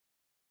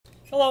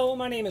Hello,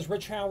 my name is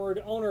Rich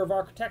Howard, owner of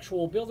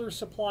Architectural Builders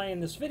Supply,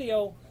 and this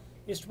video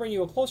is to bring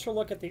you a closer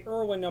look at the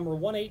Irwin number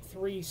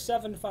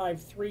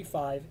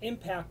 1837535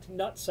 Impact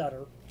Nut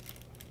Setter,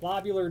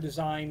 lobular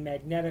design,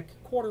 magnetic,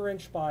 1/4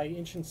 inch by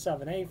 1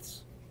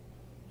 7/8.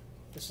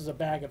 This is a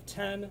bag of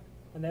 10,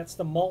 and that's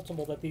the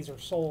multiple that these are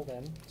sold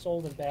in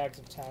bags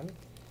of 10.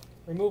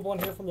 Remove one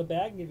here from the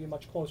bag and give you a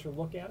much closer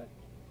look at it.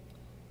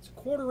 It's a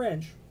 1/4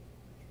 inch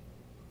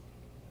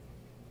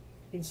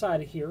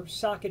inside of here.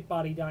 Socket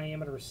body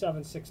diameter is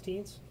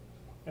 7/16.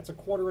 That's a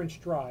 1/4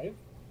 inch drive,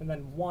 and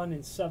then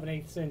 1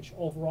 7/8 inch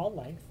overall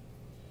length.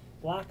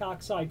 Black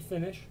oxide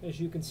finish,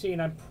 as you can see,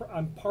 and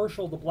I'm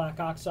partial to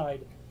black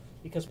oxide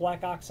because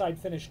black oxide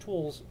finish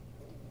tools,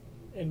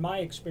 in my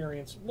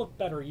experience, look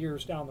better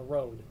years down the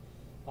road.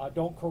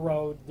 Don't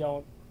corrode,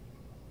 don't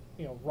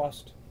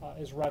rust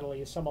as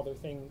readily as some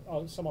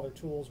other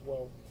tools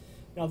will.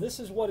 Now this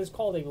is what is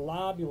called a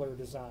lobular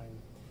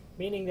design,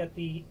 meaning that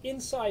the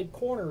inside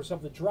corners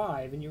of the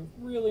drive, and you're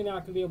really not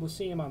going to be able to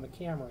see them on the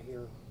camera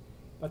here,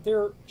 but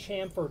they're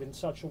chamfered in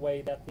such a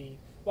way that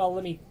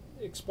let me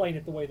explain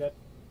it the way that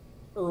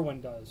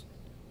Irwin does.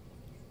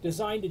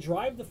 Designed to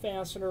drive the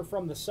fastener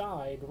from the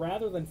side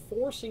rather than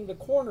forcing the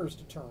corners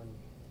to turn,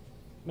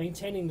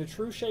 maintaining the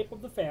true shape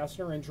of the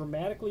fastener and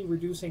dramatically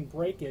reducing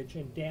breakage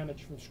and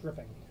damage from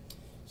stripping.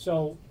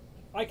 So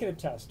I can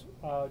attest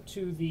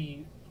to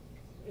the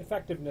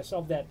effectiveness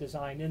of that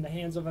design in the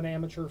hands of an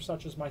amateur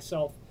such as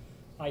myself.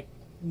 I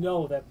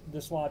know that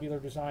this lobular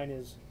design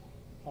is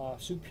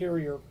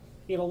superior.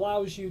 It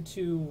allows you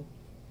to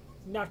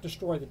not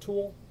destroy the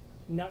tool,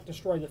 not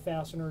destroy the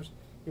fasteners.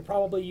 You're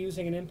probably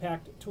using an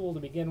impact tool to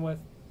begin with,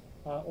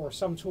 or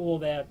some tool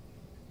that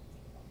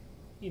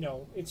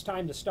it's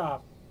time to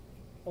stop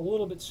a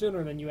little bit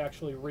sooner than you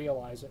actually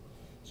realize it.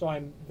 So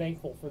I'm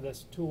thankful for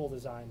this tool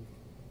design.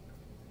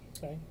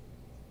 Okay.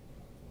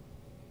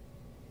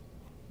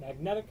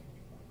 Magnetic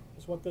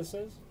is what this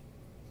is.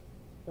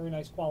 Very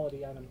nice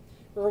quality item.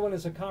 Irwin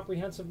is a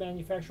comprehensive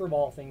manufacturer of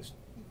all things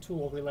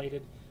tool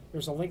related.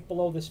 There's a link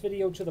below this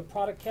video to the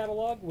product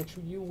catalog, which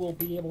you will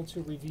be able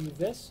to review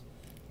this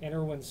and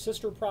Irwin's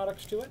sister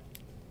products to it,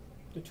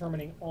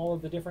 determining all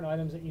of the different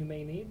items that you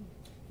may need.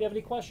 If you have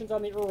any questions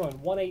on the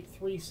Irwin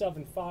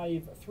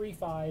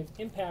 1837535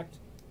 Impact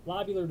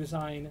Lobular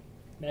Design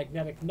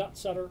Magnetic Nut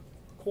Setter,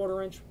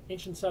 1/4 inch,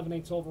 1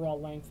 7/8 overall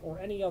length, or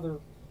any other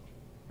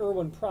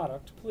Irwin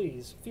product,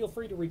 please feel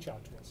free to reach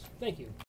out to us. Thank you.